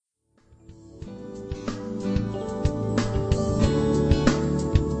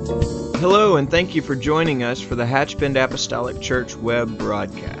Hello, and thank you for joining us for the Hatchbend Apostolic Church web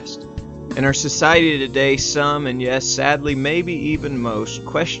broadcast. In our society today, some, and yes, sadly, maybe even most,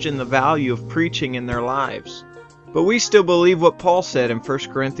 question the value of preaching in their lives. But we still believe what Paul said in 1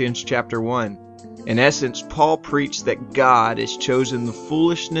 Corinthians chapter 1. In essence, Paul preached that God has chosen the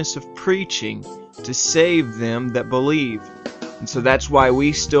foolishness of preaching to save them that believe. And so that's why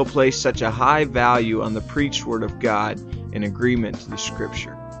we still place such a high value on the preached word of God in agreement to the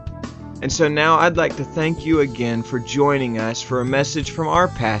Scripture. And so now I'd like to thank you again for joining us for a message from our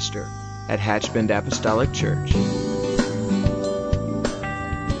pastor at Hatchbend Apostolic Church. Well,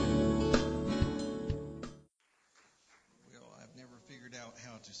 I've never figured out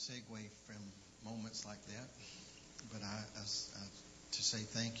how to segue from moments like that, but to say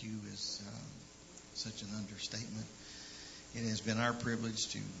thank you is such an understatement. It has been our privilege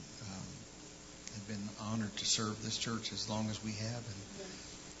to have been honored to serve this church as long as we have, and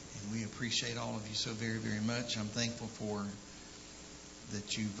we appreciate all of you so very, very much. I'm thankful for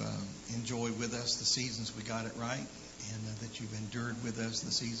that you've enjoyed with us the seasons we got it right, and that you've endured with us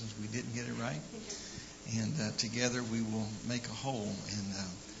the seasons we didn't get it right. And together we will make a whole and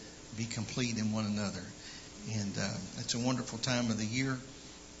be complete in one another. And it's a wonderful time of the year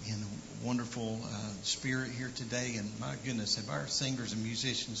and a wonderful spirit here today. And my goodness, have our singers and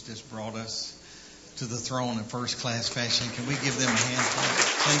musicians just brought us to the throne in first class fashion. Can we give them a hand clap?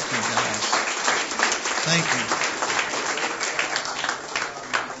 Thank you, guys. Thank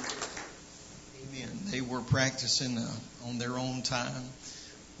you. Amen. They were practicing on their own time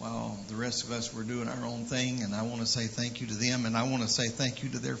while the rest of us were doing our own thing. And I want to say thank you to them. And I want to say thank you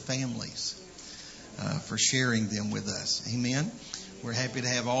to their families for sharing them with us. Amen. We're happy to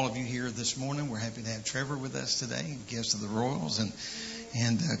have all of you here this morning. We're happy to have Trevor with us today, guest of the Royals. And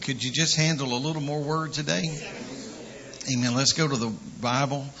could you just handle a little more word today? Amen. Let's go to the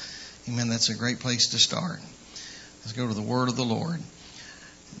Bible. Amen. That's a great place to start. Let's go to the Word of the Lord.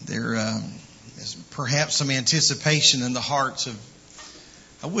 There is perhaps some anticipation in the hearts of,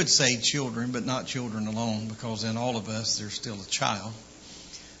 I would say children, but not children alone, because in all of us there's still a child.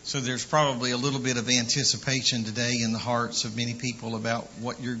 So there's probably a little bit of anticipation today in the hearts of many people about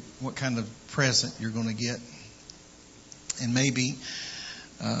what kind of present you're going to get. And maybe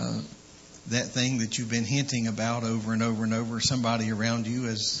that thing that you've been hinting about over and over and over, somebody around you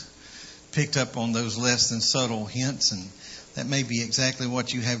has picked up on those less than subtle hints, and that may be exactly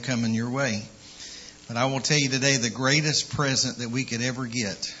what you have coming your way. But I will tell you today, the greatest present that we could ever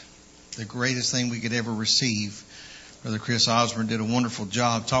get, the greatest thing we could ever receive, Brother Chris Osborne did a wonderful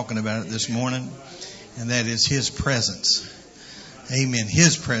job talking about it this morning, and that is His presence. Amen.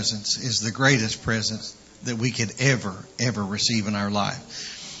 His presence is the greatest presence that we could ever receive in our life.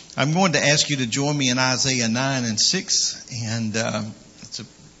 I'm going to ask you to join me in Isaiah 9 and 6, and it's a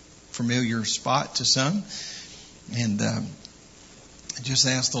familiar spot to some. And I just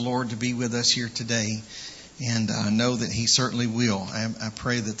ask the Lord to be with us here today, and I know that He certainly will. I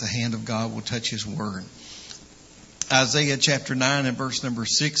pray that the hand of God will touch His Word. Isaiah chapter 9 and verse number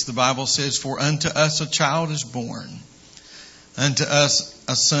 6, the Bible says, "For unto us a child is born, unto us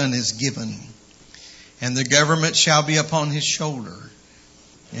a son is given, and the government shall be upon His shoulder,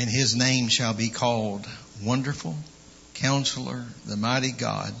 and His name shall be called Wonderful, Counselor, the Mighty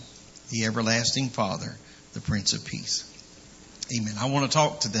God, the Everlasting Father, the Prince of Peace." Amen. I want to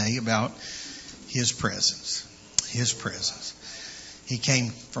talk today about His presence. His presence. He came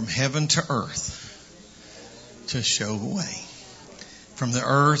from heaven to earth to show the way. From the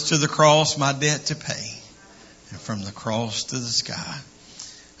earth to the cross, my debt to pay. And from the cross to the sky,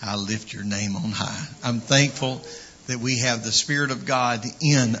 I lift your name on high. I'm thankful that we have the Spirit of God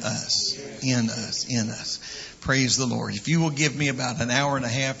in us. Praise the Lord. If you will give me about an hour and a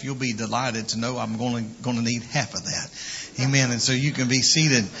half, you'll be delighted to know I'm going to need half of that. Amen. And so you can be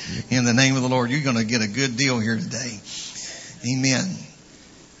seated in the name of the Lord. You're going to get a good deal here today. Amen.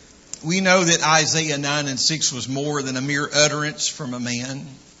 We know that Isaiah 9 and 6 was more than a mere utterance from a man,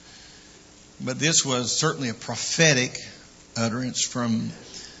 but this was certainly a prophetic utterance from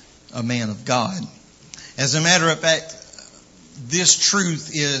a man of God. As a matter of fact, this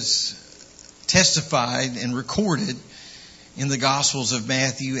truth is testified and recorded in the Gospels of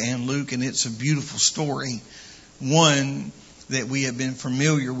Matthew and Luke, and it's a beautiful story, one that we have been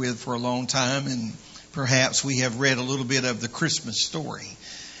familiar with for a long time, and perhaps we have read a little bit of the Christmas story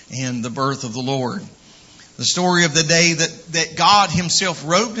and the birth of the Lord. The story of the day that God Himself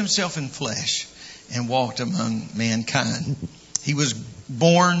robed Himself in flesh and walked among mankind. He was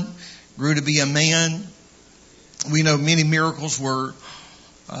born, grew to be a man. We know many miracles were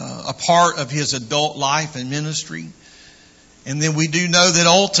a part of His adult life and ministry. And then we do know that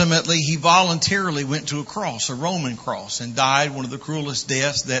ultimately he voluntarily went to a cross, a Roman cross, and died one of the cruelest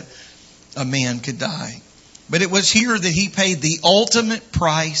deaths that a man could die. But it was here that he paid the ultimate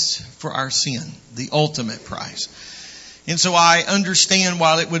price for our sin. The ultimate price. And so I understand,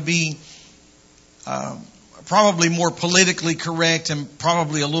 while it would be probably more politically correct and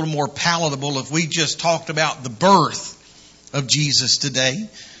probably a little more palatable if we just talked about the birth of Jesus today.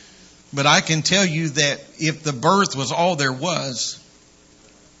 But I can tell you that if the birth was all there was,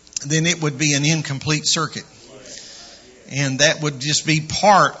 then it would be an incomplete circuit. And that would just be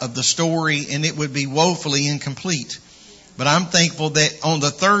part of the story, and it would be woefully incomplete. But I'm thankful that on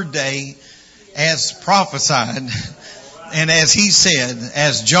the third day, as prophesied, and as he said,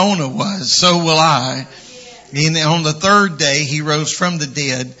 as Jonah was, so will I. And on the third day, he rose from the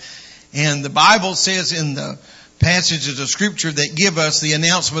dead. And the Bible says in the passages of Scripture that give us the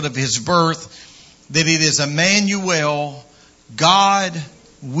announcement of his birth, that it is Emmanuel, God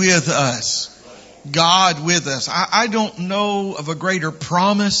with us. God with us. I don't know of a greater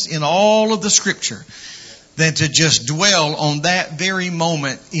promise in all of the Scripture than to just dwell on that very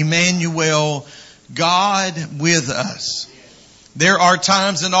moment. Emmanuel, God with us. There are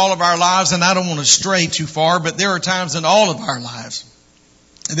times in all of our lives, and I don't want to stray too far, but there are times in all of our lives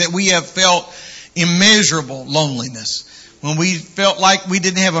that we have felt immeasurable loneliness. When we felt like we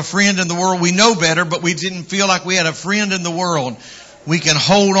didn't have a friend in the world. We know better, but we didn't feel like we had a friend in the world. We can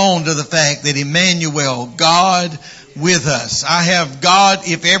hold on to the fact that Emmanuel, God with us. I have God.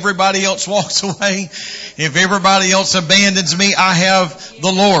 If everybody else walks away, if everybody else abandons me, I have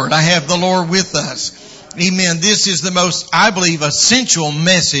the Lord. I have the Lord with us. Amen. This is the most, I believe, essential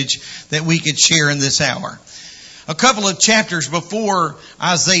message that we could share in this hour. A couple of chapters before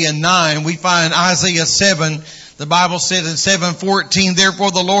Isaiah 9, we find Isaiah 7. The Bible says in 7:14,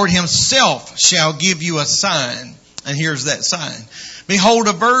 therefore the Lord himself shall give you a sign. And here's that sign. Behold,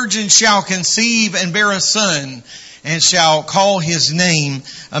 a virgin shall conceive and bear a son, and shall call his name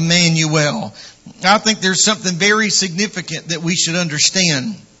Emmanuel. I think there's something very significant that we should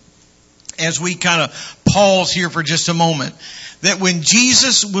understand as we kind of pause here for just a moment. That when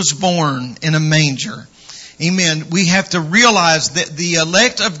Jesus was born in a manger, amen, we have to realize that the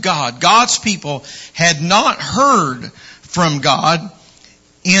elect of God, God's people, had not heard from God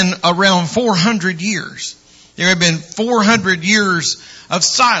in around 400 years. There had been 400 years of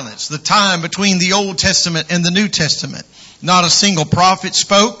silence, the time between the Old Testament and the New Testament. Not a single prophet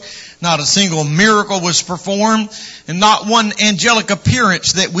spoke, not a single miracle was performed, and not one angelic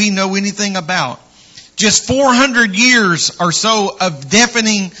appearance that we know anything about. Just 400 years or so of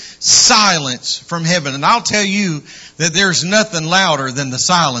deafening silence from heaven. And I'll tell you that there's nothing louder than the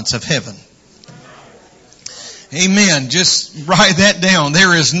silence of heaven. Amen. Just write that down.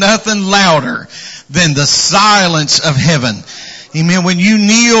 There is nothing louder than the silence of heaven. Amen. When you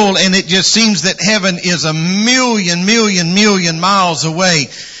kneel and it just seems that heaven is a million miles away,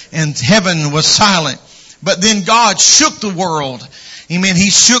 and heaven was silent. But then God shook the world. Amen. He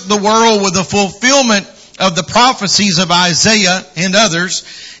shook the world with the fulfillment of the prophecies of Isaiah and others.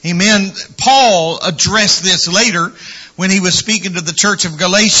 Amen. Paul addressed this later when he was speaking to the church of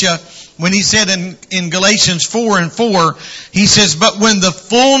Galatia, when he said in Galatians 4:4, he says, but when the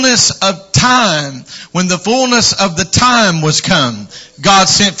fullness of the time was come, God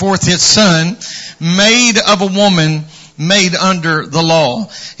sent forth his son, made of a woman, made under the law.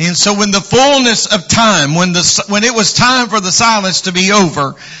 And so when the fullness of time, when it was time for the silence to be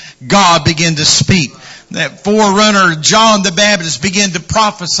over, God began to speak. That forerunner, John the Baptist, began to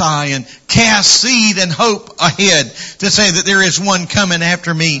prophesy and cast seed and hope ahead to say that there is one coming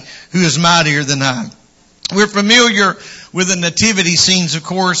after me who is mightier than I. We're familiar with the nativity scenes, of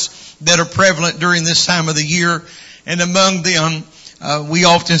course, that are prevalent during this time of the year. And among them, we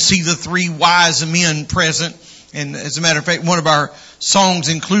often see the three wise men present. And as a matter of fact, one of our songs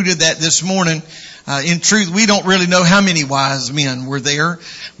included that this morning. In truth, we don't really know how many wise men were there,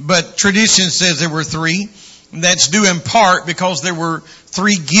 but tradition says there were three. That's due in part because there were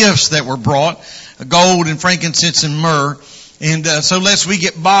three gifts that were brought, gold and frankincense and myrrh. And so lest we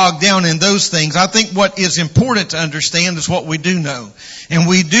get bogged down in those things, I think what is important to understand is what we do know. And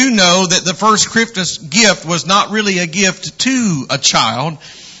we do know that the first Christmas gift was not really a gift to a child,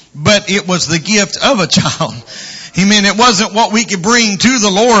 but it was the gift of a child. Amen. It wasn't what we could bring to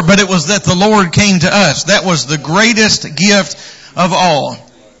the Lord, but it was that the Lord came to us. That was the greatest gift of all.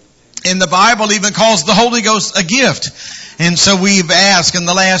 And the Bible even calls the Holy Ghost a gift. And so we've asked in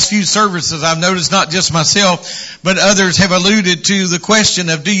the last few services, I've noticed not just myself, but others have alluded to the question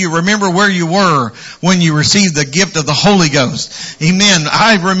of, do you remember where you were when you received the gift of the Holy Ghost? Amen.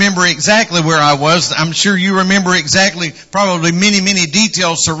 I remember exactly where I was. I'm sure you remember exactly, probably many, many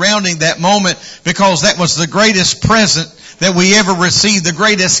details surrounding that moment, because that was the greatest present that we ever received, the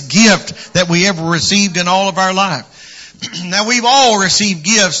greatest gift that we ever received in all of our life. Now, we've all received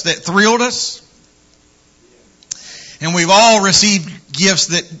gifts that thrilled us, and we've all received gifts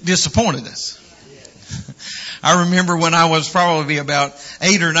that disappointed us. I remember when I was probably about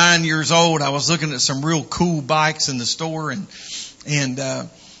 8 or 9 years old, I was looking at some real cool bikes in the store, and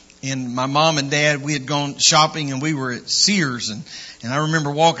my mom and dad, we had gone shopping, and we were at Sears, and I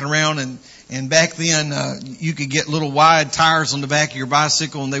remember walking around, and back then, you could get little wide tires on the back of your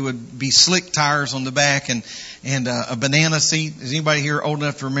bicycle, and they would be slick tires on the back, and a banana seat. Is anybody here old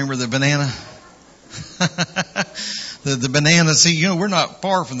enough to remember the banana? the banana seat. You know, we're not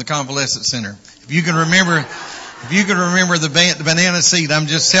far from the convalescent center. If you can remember the banana seat, I'm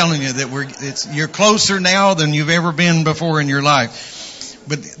just telling you that you're closer now than you've ever been before in your life.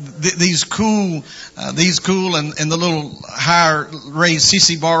 But these cool and the little higher raised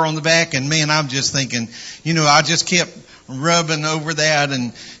sissy bar on the back, and man, I'm just thinking, I just kept rubbing over that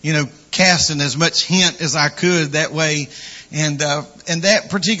and, casting as much hint as I could that way. And that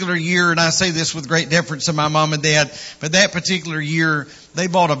particular year, and I say this with great deference to my mom and dad, but that particular year, they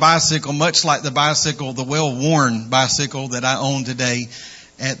bought a bicycle much like the well-worn bicycle that I own today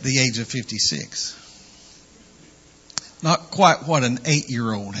at the age of 56. Not quite what an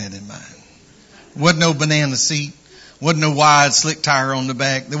 8-year-old had in mind. Wasn't no banana seat. Wasn't no wide slick tire on the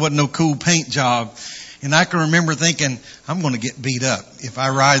back. There wasn't no cool paint job. And I can remember thinking, I'm going to get beat up if I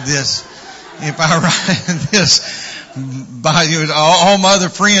ride this. By all my other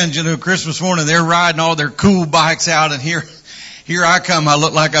friends, Christmas morning, they're riding all their cool bikes out, and here I come. I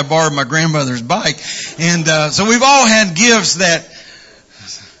look like I borrowed my grandmother's bike. And so we've all had gifts that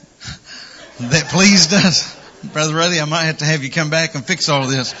pleased us. Brother Ruddy, I might have to have you come back and fix all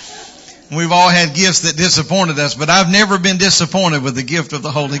this. We've all had gifts that disappointed us, but I've never been disappointed with the gift of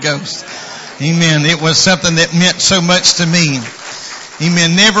the Holy Ghost. Amen. It was something that meant so much to me.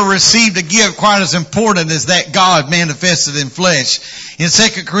 Amen. Never received a gift quite as important as that God manifested in flesh. In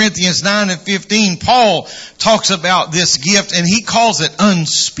 2 Corinthians 9:15, Paul talks about this gift, and he calls it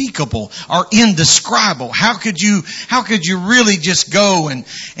unspeakable or indescribable. How could you really just go and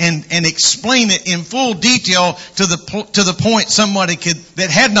explain it in full detail to the point somebody that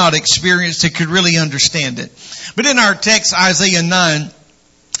had not experienced it could really understand it? But in our text, Isaiah 9,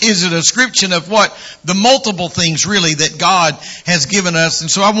 is a description of what the multiple things really that God has given us.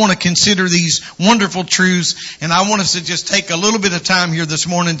 And so I want to consider these wonderful truths, and I want us to just take a little bit of time here this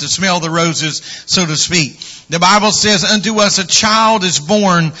morning to smell the roses, so to speak. The Bible says, unto us a child is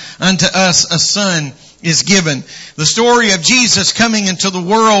born, unto us a son is given. The story of Jesus coming into the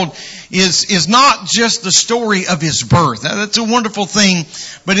world is not just the story of His birth. Now, that's a wonderful thing,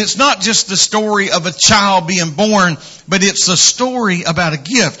 but it's not just the story of a child being born, but it's a story about a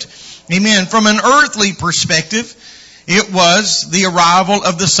gift. Amen. From an earthly perspective, it was the arrival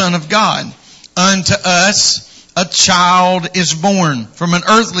of the Son of God. Unto us a child is born. From an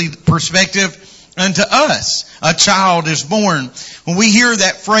earthly perspective, unto us a child is born. When we hear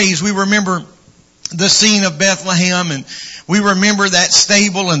that phrase, we remember the scene of Bethlehem, and we remember that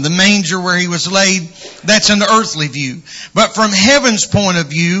stable and the manger where He was laid. That's an earthly view. But from heaven's point of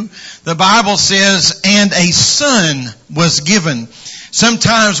view, the Bible says, and a son was given.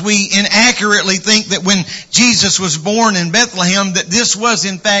 Sometimes we inaccurately think that when Jesus was born in Bethlehem, that this was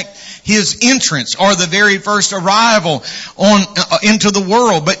in fact His entrance or the very first arrival into the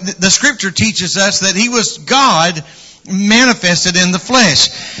world. But the Scripture teaches us that He was God manifested in the flesh.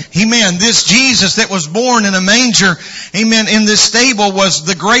 Amen. This Jesus that was born in a manger, amen, in this stable was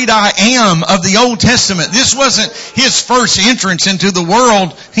the great I am of the Old Testament. This wasn't His first entrance into the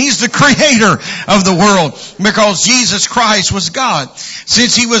world. He's the creator of the world, because Jesus Christ was God.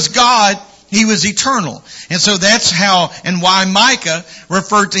 Since He was God, He was eternal. And so that's how and why Micah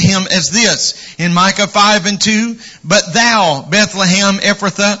referred to Him as this. In Micah 5:2, but thou, Bethlehem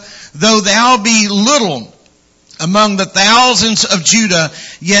Ephrathah, though thou be little among the thousands of Judah,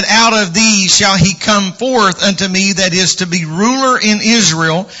 yet out of thee shall He come forth unto me that is to be ruler in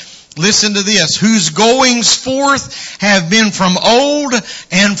Israel. Listen to this. Whose goings forth have been from old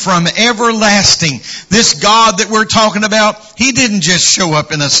and from everlasting. This God that we're talking about, He didn't just show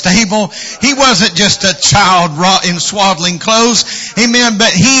up in a stable. He wasn't just a child in swaddling clothes. Amen.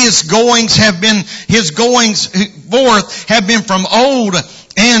 But His goings forth have been from old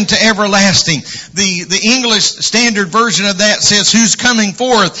and to everlasting. The English Standard Version of that says, whose coming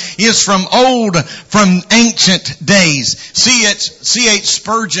forth is from ancient days. C.H.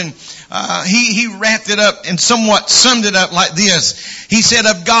 Spurgeon, he wrapped it up and somewhat summed it up like this. He said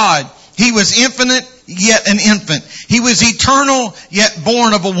of God, He was infinite, yet an infant. He was eternal, yet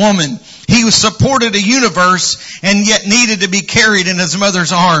born of a woman. He supported a universe and yet needed to be carried in His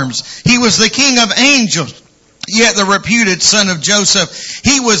mother's arms. He was the King of angels, yet the reputed son of Joseph.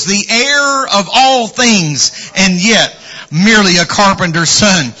 He was the heir of all things, and yet merely a carpenter's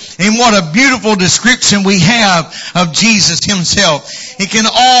son. And what a beautiful description we have of Jesus Himself. It can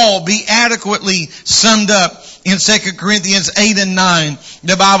all be adequately summed up in 2 Corinthians 8 and 9.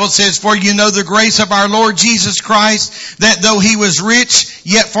 The Bible says, for you know the grace of our Lord Jesus Christ, that though He was rich,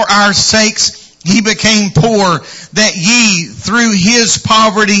 yet for our sakes He became poor, that ye through His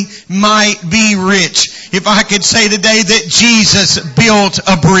poverty might be rich. If I could say today that Jesus built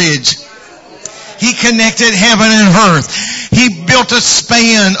a bridge. He connected heaven and earth. He built a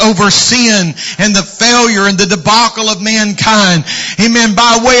span over sin and the failure and the debacle of mankind. Amen.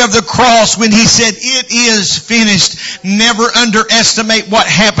 By way of the cross, when He said, it is finished. Never underestimate what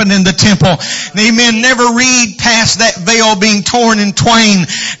happened in the temple. Amen. Never read past that veil being torn in twain,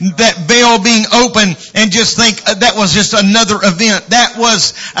 that veil being open, and just think that was just another event. That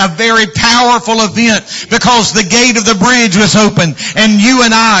was a very powerful event because the gate of the bridge was open, and you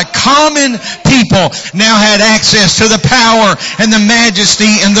and I, common people, now had access to the power and the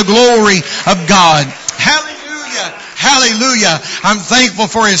majesty and the glory of God. Hallelujah. Hallelujah. I'm thankful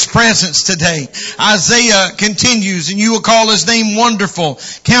for His presence today. Isaiah continues, and you will call His name Wonderful,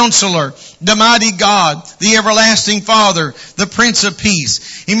 Counselor, the Mighty God, the Everlasting Father, the Prince of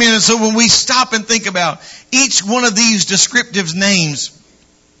Peace. Amen. And so when we stop and think about each one of these descriptive names,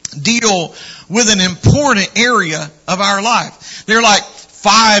 deal with an important area of our life. They're like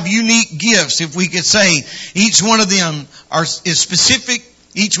 5 unique gifts, if we could say. Each one of them is specific.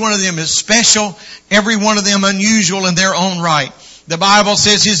 Each one of them is special. Every one of them unusual in their own right. The Bible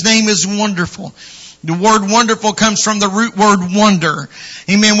says His name is Wonderful. The word wonderful comes from the root word wonder.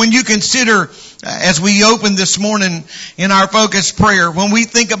 Amen. When you consider, as we open this morning in our focused prayer, when we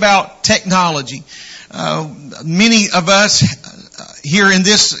think about technology, many of us here in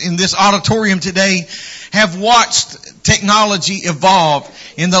this auditorium today have watched technology evolve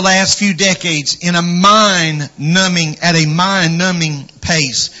in the last few decades at a mind-numbing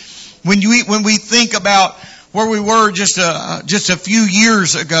pace. When we think about where we were just a few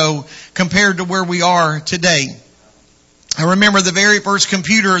years ago compared to where we are today. I remember the very first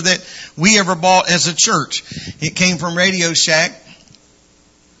computer that we ever bought as a church. It came from Radio Shack.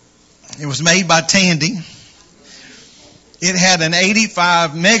 It was made by Tandy. It had an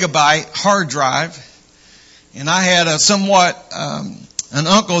 85 megabyte hard drive. And I had an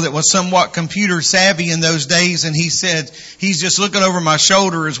uncle that was somewhat computer savvy in those days, and he said, he's just looking over my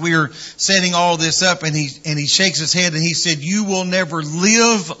shoulder as we were setting all this up, and he shakes his head and he said, you will never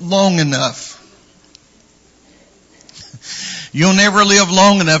live long enough. You'll never live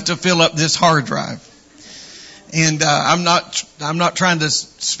long enough to fill up this hard drive. And I'm not trying to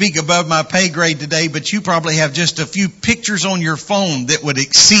speak above my pay grade today, but you probably have just a few pictures on your phone that would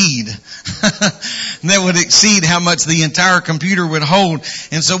exceed how much the entire computer would hold.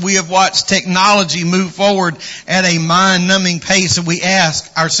 And so we have watched technology move forward at a mind-numbing pace, and we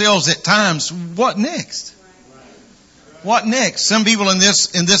ask ourselves at times, what next? What next? Some people in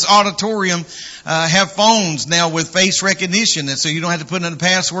this auditorium have phones now with face recognition, and so you don't have to put in a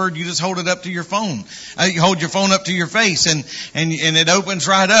password. You just hold it up to your phone. You hold your phone up to your face, and it opens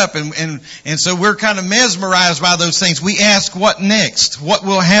right up. And so we're kind of mesmerized by those things. We ask, what next? What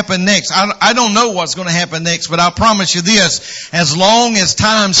will happen next? I don't know what's going to happen next, but I promise you this: as long as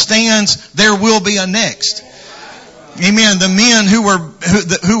time stands, there will be a next. Amen. The men who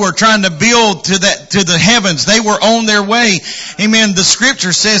were trying to build to the heavens, they were on their way. Amen. The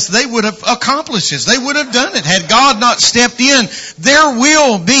Scripture says they would have accomplished this. They would have done it had God not stepped in. There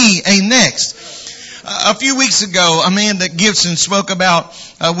will be a next. A few weeks ago, Amanda Gibson spoke about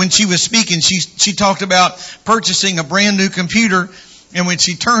when she was speaking. She talked about purchasing a brand new computer. And when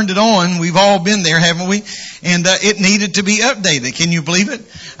she turned it on, we've all been there, haven't we? And it needed to be updated. Can you believe it?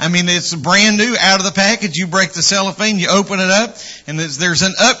 I mean, it's brand new out of the package. You break the cellophane, you open it up, and there's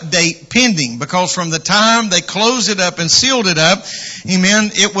an update pending, because from the time they closed it up and sealed it up,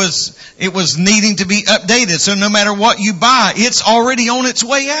 amen, it was needing to be updated. So no matter what you buy, it's already on its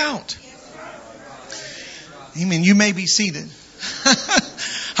way out. Amen. You may be seated.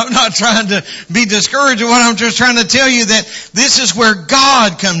 I'm not trying to be discouraged. What I'm just trying to tell you that this is where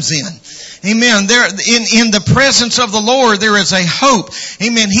God comes in. Amen. There, in the presence of the Lord, there is a hope.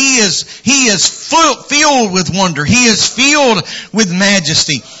 Amen. He is filled with wonder. He is filled with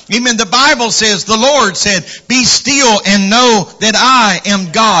majesty. Amen. The Bible says, the Lord said, "Be still and know that I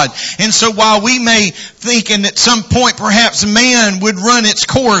am God." And so while we may think and at some point perhaps man would run its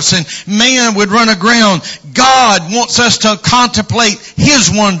course and man would run aground, God wants us to contemplate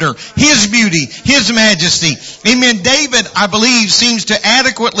His wonder, His beauty, His majesty. Amen. David, I believe, seems to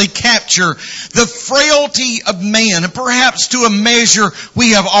adequately capture the frailty of man. And perhaps to a measure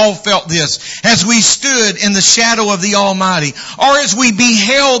we have all felt this as we stood in the shadow of the Almighty, or as we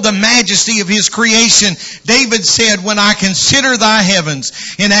beheld the majesty of His creation. David said, "When I consider thy heavens,"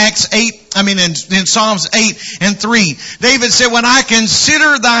 in in Psalms 8:3, David said, "When I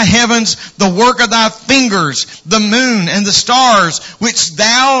consider thy heavens, the work of thy fingers, the moon and the stars, which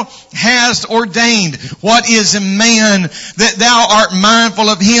thou hast ordained. What is man that thou art mindful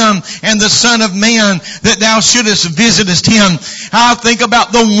of him, and the Son of Man that thou shouldest visitest him?" I think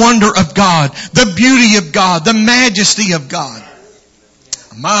about the wonder of God, the beauty of God, the majesty of God.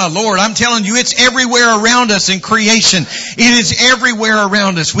 My Lord, I'm telling you, it's everywhere around us in creation. It is everywhere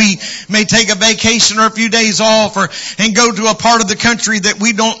around us. We may take a vacation or a few days off and go to a part of the country that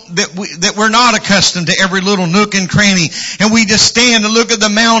we're not accustomed to every little nook and cranny. And we just stand and look at the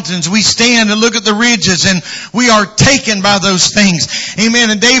mountains. We stand and look at the ridges, and we are taken by those things. Amen.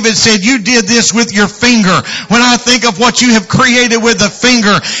 And David said, "You did this with your finger." When I think of what you have created with a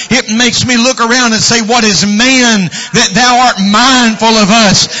finger, it makes me look around and say, "What is man that thou art mindful of us?"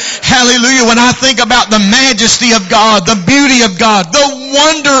 Hallelujah. When I think about the majesty of God, the beauty of God, the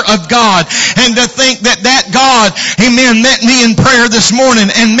wonder of God, and to think that God, amen, met me in prayer this morning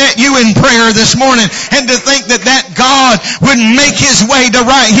and met you in prayer this morning, and to think that God would make His way to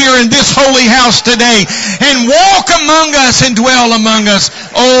right here in this holy house today and walk among us and dwell among us.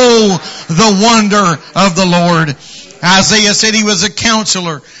 Oh, the wonder of the Lord. Isaiah said He was a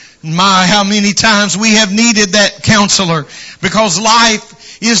counselor. My, how many times we have needed that counselor, because life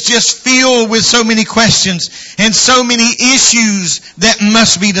is just filled with so many questions and so many issues that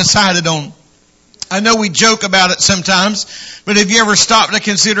must be decided on. I know we joke about it sometimes, but have you ever stopped to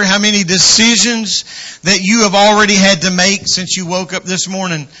consider how many decisions that you have already had to make since you woke up this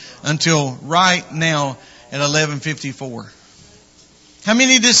morning until right now at 11:54? How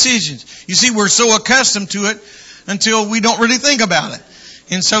many decisions? You see, we're so accustomed to it until we don't really think about it.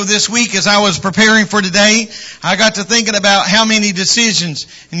 And so this week, as I was preparing for today, I got to thinking about how many decisions.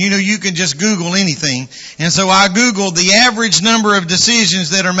 And you can just Google anything. And so I Googled the average number of decisions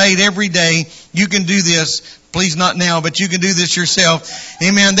that are made every day. You can do this. Please not now, but you can do this yourself.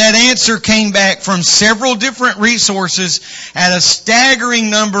 Amen. That answer came back from several different resources at a staggering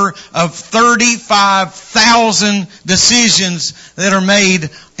number of 35,000 decisions that are made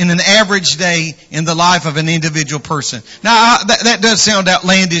in an average day in the life of an individual person. Now, that does sound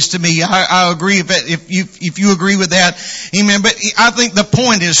outlandish to me. I agree if you agree with that. Amen. But I think the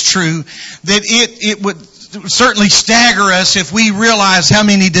point is true, that it would certainly stagger us if we realize how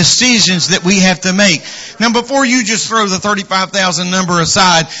many decisions that we have to make. Now, before you just throw the 35,000 number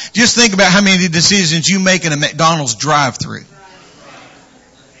aside, just think about how many decisions you make in a McDonald's drive-thru.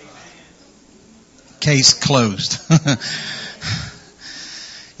 Case closed.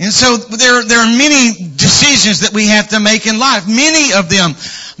 And so there are many decisions that we have to make in life. Many of them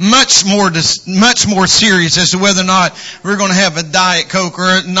much more serious as to whether or not we're going to have a Diet Coke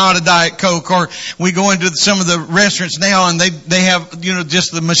or not a Diet Coke. Or we go into some of the restaurants now and they have,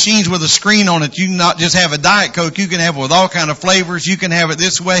 just the machines with a screen on it. You can not just have a Diet Coke. You can have it with all kind of flavors. You can have it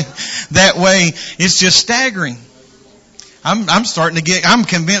this way, that way. It's just staggering. I'm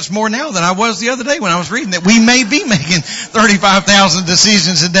convinced more now than I was the other day when I was reading that we may be making 35,000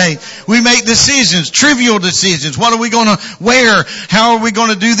 decisions a day. We make decisions, trivial decisions. What are we going to wear? How are we going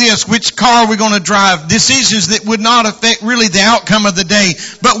to do this? Which car are we going to drive? Decisions that would not affect really the outcome of the day,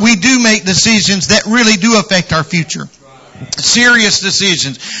 but we do make decisions that really do affect our future. Serious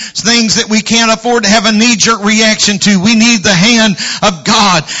decisions. Things that we can't afford to have a knee-jerk reaction to. We need the hand of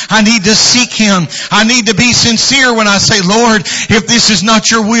God. I need to seek Him. I need to be sincere when I say, "Lord, if this is not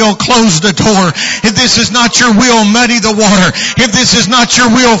your will, close the door. If this is not your will, muddy the water. If this is not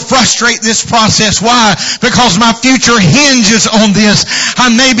your will, frustrate this process." Why? Because my future hinges on this. I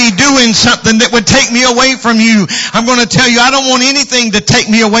may be doing something that would take me away from you. I'm going to tell you, I don't want anything to take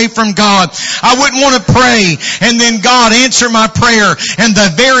me away from God. I wouldn't want to pray and then God answer answer my prayer, and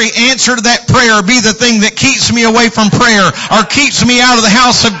the very answer to that prayer be the thing that keeps me away from prayer or keeps me out of the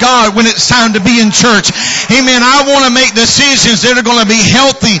house of God when it's time to be in church. Amen. I want to make decisions that are going to be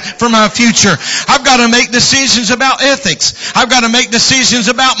healthy for my future. I've got to make decisions about ethics. I've got to make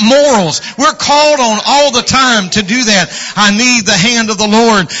decisions about morals. We're called on all the time to do that. I need the hand of the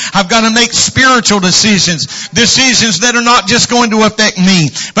Lord. I've got to make spiritual decisions. Decisions that are not just going to affect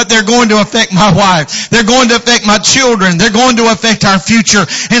me, but they're going to affect my wife. They're going to affect my children. They're going to affect our future.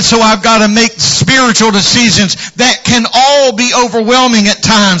 And so I've got to make spiritual decisions that can all be overwhelming at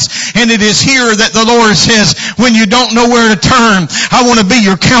times. And it is here that the Lord says, when you don't know where to turn, I want to be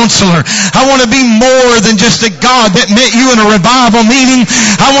your counselor. I want to be more than just a God that met you in a revival meeting.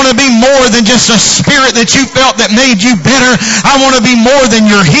 I want to be more than just a spirit that you felt that made you better. I want to be more than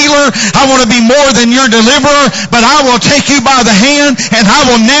your healer. I want to be more than your deliverer. But I will take you by the hand and I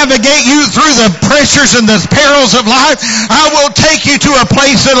will navigate you through the pressures and the perils of life. I will take you to a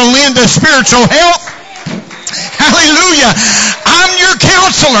place that will lend to spiritual health. Hallelujah. I'm your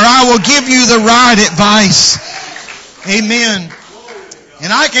counselor. I will give you the right advice. Amen. And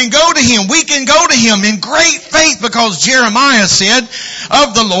I can go to Him. We can go to Him in great faith, because Jeremiah said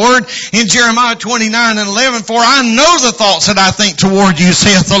of the Lord in Jeremiah 29:11, for I know the thoughts that I think toward you,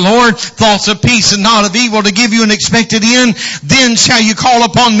 saith the Lord, thoughts of peace and not of evil, to give you an expected end. Then shall you call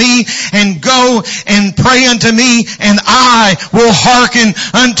upon me and go and pray unto me, and I will hearken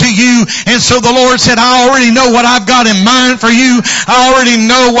unto you. And so the Lord said, I already know what I've got in mind for you. I already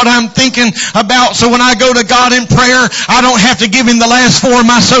know what I'm thinking about. So when I go to God in prayer, I don't have to give Him the last 4 of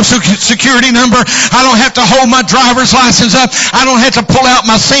my social security number. I don't have to hold my driver's license up. I don't have to pull out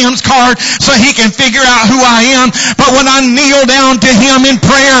my Sam's card so He can figure out who I am. But when I kneel down to Him in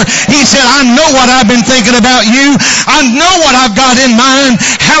prayer, He said, I know what I've been thinking about you. I know what I've got in mind.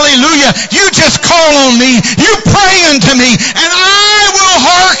 Hallelujah. You just call on me. You pray unto me, and I will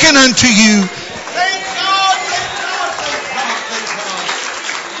hearken unto you. Thank God, thank God, thank God, thank God.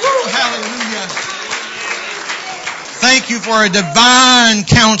 Woo, hallelujah. Thank you for a divine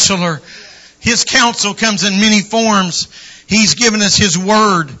counselor. His counsel comes in many forms. He's given us His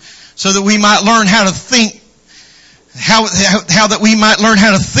Word so that we might learn how to think, how that we might learn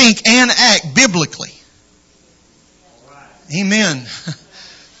how to think and act biblically. Amen.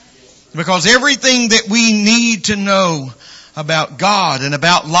 Because everything that we need to know about God and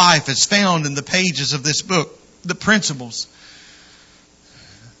about life is found in the pages of this book, the principles.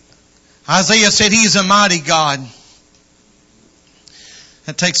 Isaiah said He is a mighty God.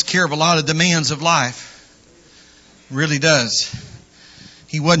 That takes care of a lot of demands of life. It really does.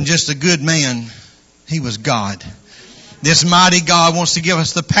 He wasn't just a good man. He was God. This mighty God wants to give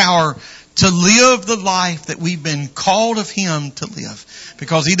us the power to live the life that we've been called of Him to live.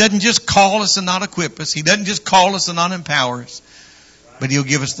 Because He doesn't just call us and not equip us. He doesn't just call us and not empower us. But He'll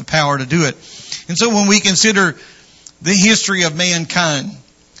give us the power to do it. And so when we consider the history of mankind,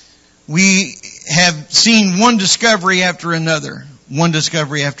 we have seen one discovery after another. One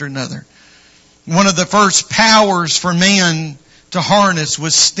discovery after another. One of the first powers for man to harness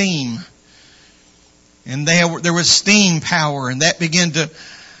was steam. And there was steam power, and that began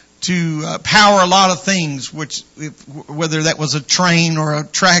to power a lot of things, which whether that was a train or a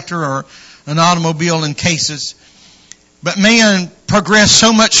tractor or an automobile in cases. But man progressed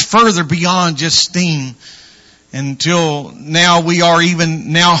so much further beyond just steam, until now we are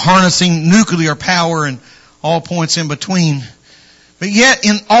even now harnessing nuclear power and all points in between. But yet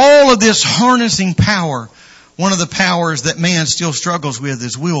in all of this harnessing power, one of the powers that man still struggles with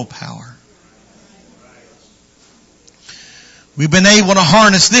is willpower. We've been able to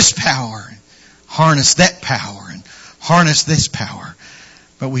harness this power, harness that power, and harness this power.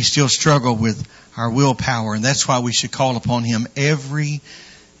 But we still struggle with our willpower, and that's why we should call upon Him every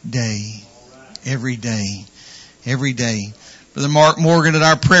day. Every day. Every day. Brother Mark Morgan at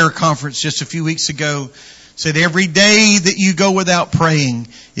our prayer conference just a few weeks ago said, every day that you go without praying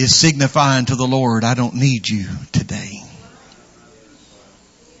is signifying to the Lord, I don't need you today.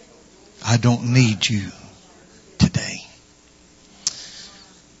 I don't need you today.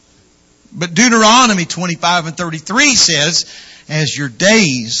 But Deuteronomy 25:33 says, as your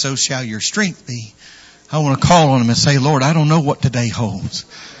days, so shall your strength be. I want to call on Him and say, Lord, I don't know what today holds.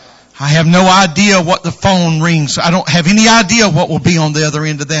 I have no idea what the phone rings. I don't have any idea what will be on the other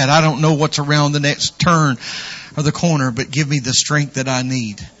end of that. I don't know what's around the next turn or the corner, but give me the strength that I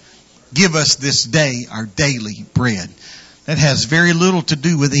need. Give us this day our daily bread. That has very little to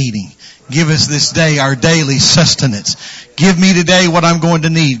do with eating. Give us this day our daily sustenance. Give me today what I'm going to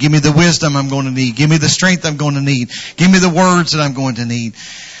need. Give me the wisdom I'm going to need. Give me the strength I'm going to need. Give me the words that I'm going to need.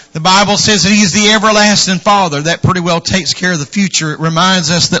 The Bible says that He is the everlasting Father. That pretty well takes care of the future. It reminds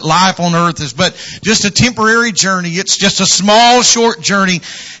us that life on earth is but just a temporary journey. It's just a small, short journey.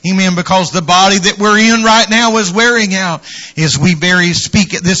 Amen. Because the body that we're in right now is wearing out as we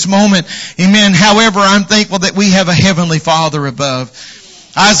speak at this moment. Amen. However, I'm thankful that we have a Heavenly Father above.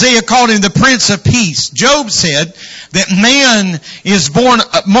 Isaiah called Him the Prince of Peace. Job said that man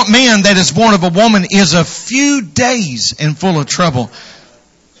that is born of a woman is a few days and full of trouble.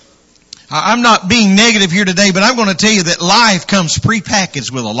 I'm not being negative here today, but I'm going to tell you that life comes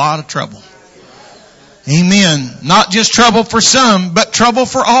prepackaged with a lot of trouble. Amen. Not just trouble for some, but trouble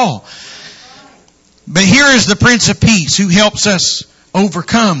for all. But here is the Prince of Peace who helps us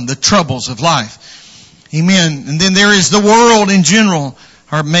overcome the troubles of life. Amen. And then there is the world in general,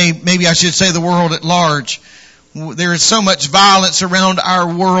 or maybe I should say the world at large. There is so much violence around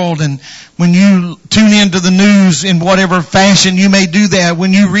our world, and when you tune into the news in whatever fashion you may do that,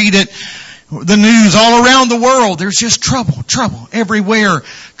 when you read it, the news all around the world, there's just trouble, everywhere,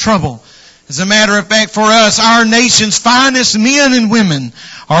 trouble. As a matter of fact, for us, our nation's finest men and women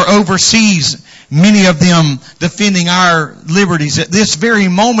are overseas, many of them defending our liberties at this very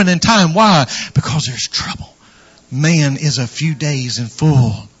moment in time. Why? Because there's trouble. Man is a few days and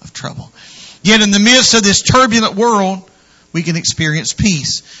full of trouble. Yet in the midst of this turbulent world, we can experience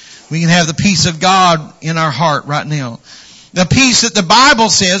peace. We can have the peace of God in our heart right now. The peace that the Bible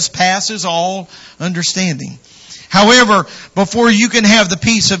says passes all understanding. However, before you can have the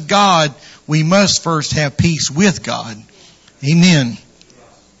peace of God, we must first have peace with God. Amen.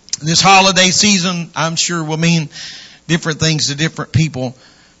 This holiday season, I'm sure, will mean different things to different people,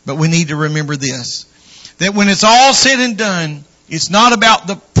 but we need to remember this, that when it's all said and done, it's not about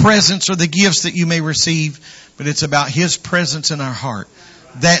the presents or the gifts that you may receive, but it's about His presence in our heart.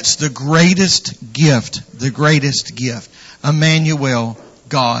 That's the greatest gift, the greatest gift. Emmanuel,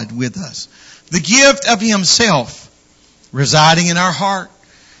 God with us. The gift of Himself residing in our heart,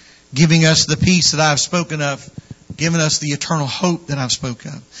 giving us the peace that I've spoken of, giving us the eternal hope that I've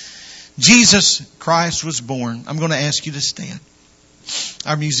spoken of. Jesus Christ was born. I'm going to ask you to stand.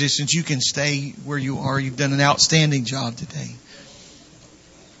 Our musicians, you can stay where you are. You've done an outstanding job today.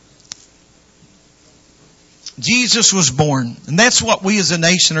 Jesus was born. And that's what we as a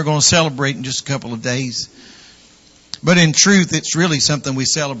nation are going to celebrate in just a couple of days. But in truth, it's really something we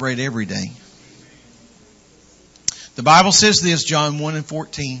celebrate every day. The Bible says this, John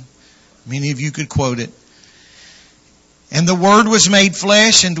 1:14. Many of you could quote it. And the Word was made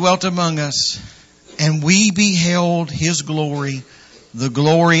flesh and dwelt among us, and we beheld His glory, the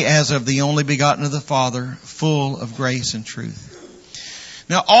glory as of the only begotten of the Father, full of grace and truth.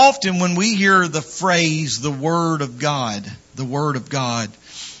 Now, often when we hear the phrase, the Word of God,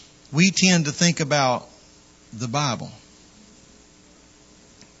 we tend to think about the Bible.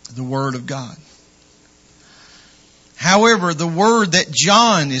 The Word of God. However, the Word that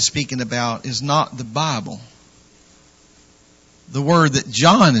John is speaking about is not the Bible. The Word that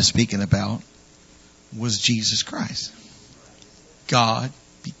John is speaking about was Jesus Christ. God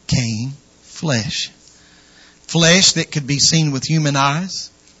became flesh. Flesh that could be seen with human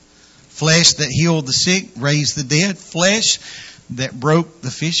eyes. Flesh that healed the sick, raised the dead. Flesh that broke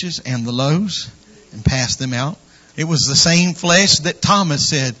the fishes and the loaves and passed them out. It was the same flesh that Thomas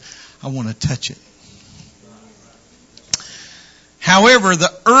said, I want to touch it. However,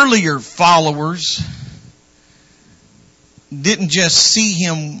 the earlier followers didn't just see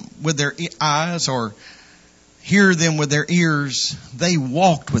Him with their eyes or hear them with their ears. They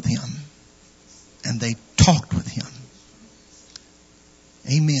walked with Him and they talked with Him.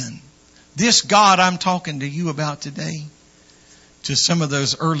 Amen. This God I'm talking to you about today, to some of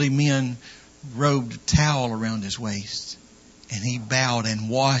those early men, robed a towel around His waist and He bowed and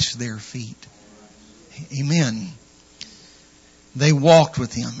washed their feet. Amen. They walked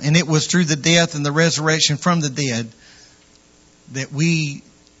with Him. And it was through the death and the resurrection from the dead that we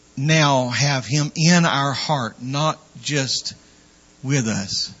now have Him in our heart, not just with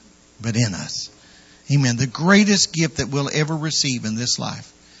us, but in us. Amen. The greatest gift that we'll ever receive in this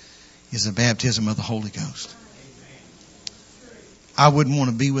life is the baptism of the Holy Ghost. I wouldn't want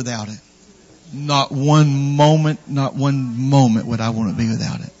to be without it. Not one moment would I want to be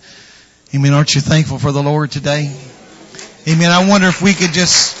without it. Amen. Aren't you thankful for the Lord today? Amen. I wonder if we could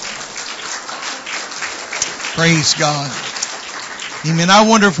just praise God. Amen. I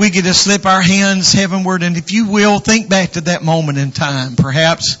wonder if we could just slip our hands heavenward, and if you will, think back to that moment in time,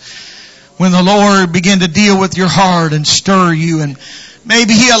 perhaps when the Lord began to deal with your heart and stir you, and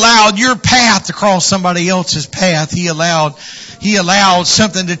maybe He allowed your path to cross somebody else's path. He allowed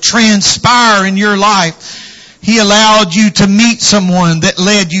something to transpire in your life He allowed you to meet someone that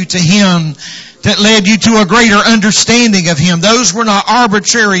led you to Him, that led you to a greater understanding of Him. Those were not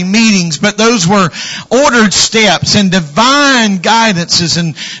arbitrary meetings, but those were ordered steps and divine guidances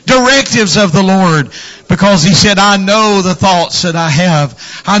and directives of the Lord. Because He said, I know the thoughts that I have.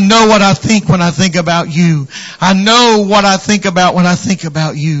 I know what I think when I think about you. I know what I think about when I think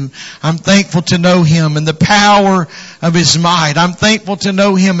about you. I'm thankful to know Him and the power of His might. I'm thankful to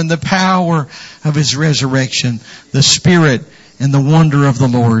know Him and the power of His resurrection, the Spirit and the wonder of the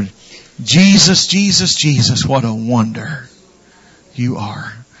Lord. Jesus, Jesus, Jesus, what a wonder you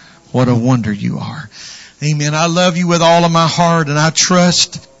are. What a wonder you are. Amen. I love you with all of my heart, and I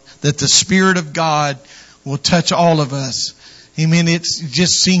trust that the Spirit of God will touch all of us. Amen. It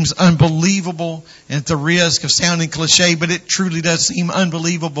just seems unbelievable, and at the risk of sounding cliche, but it truly does seem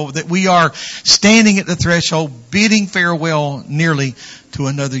unbelievable that we are standing at the threshold, bidding farewell nearly to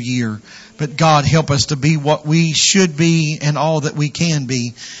another year. But God, help us to be what we should be and all that we can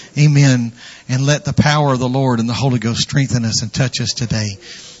be. Amen. And let the power of the Lord and the Holy Ghost strengthen us and touch us today.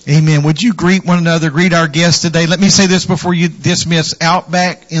 Amen. Would you greet one another, greet our guests today? Let me say this before you dismiss. Out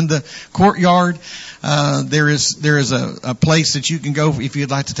back in the courtyard, there is a place that you can go if you'd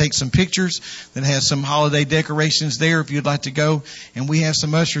like to take some pictures that has some holiday decorations there if you'd like to go. And we have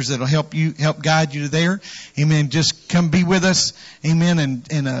some ushers that'll help guide you to there. Amen. Just come be with us. Amen.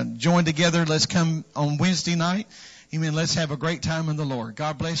 And join together. Let's come on Wednesday night. Amen. Let's have a great time in the Lord.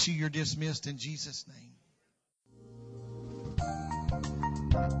 God bless you. You're dismissed in Jesus' name.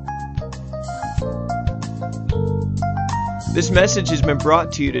 This message has been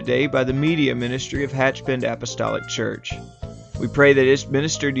brought to you today by the media ministry of Hatchbend Apostolic Church. We pray that it's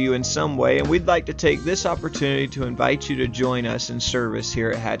ministered to you in some way, and we'd like to take this opportunity to invite you to join us in service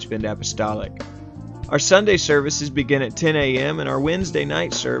here at Hatchbend Apostolic. Our Sunday services begin at 10 a.m. and our Wednesday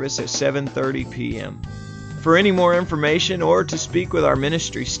night service at 7:30 p.m. For any more information or to speak with our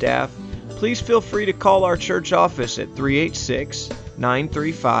ministry staff, please feel free to call our church office at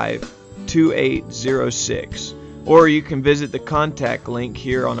 386-935-2806. Or you can visit the contact link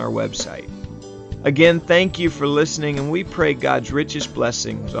here on our website. Again, thank you for listening, and we pray God's richest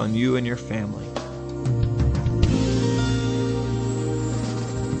blessings on you and your family.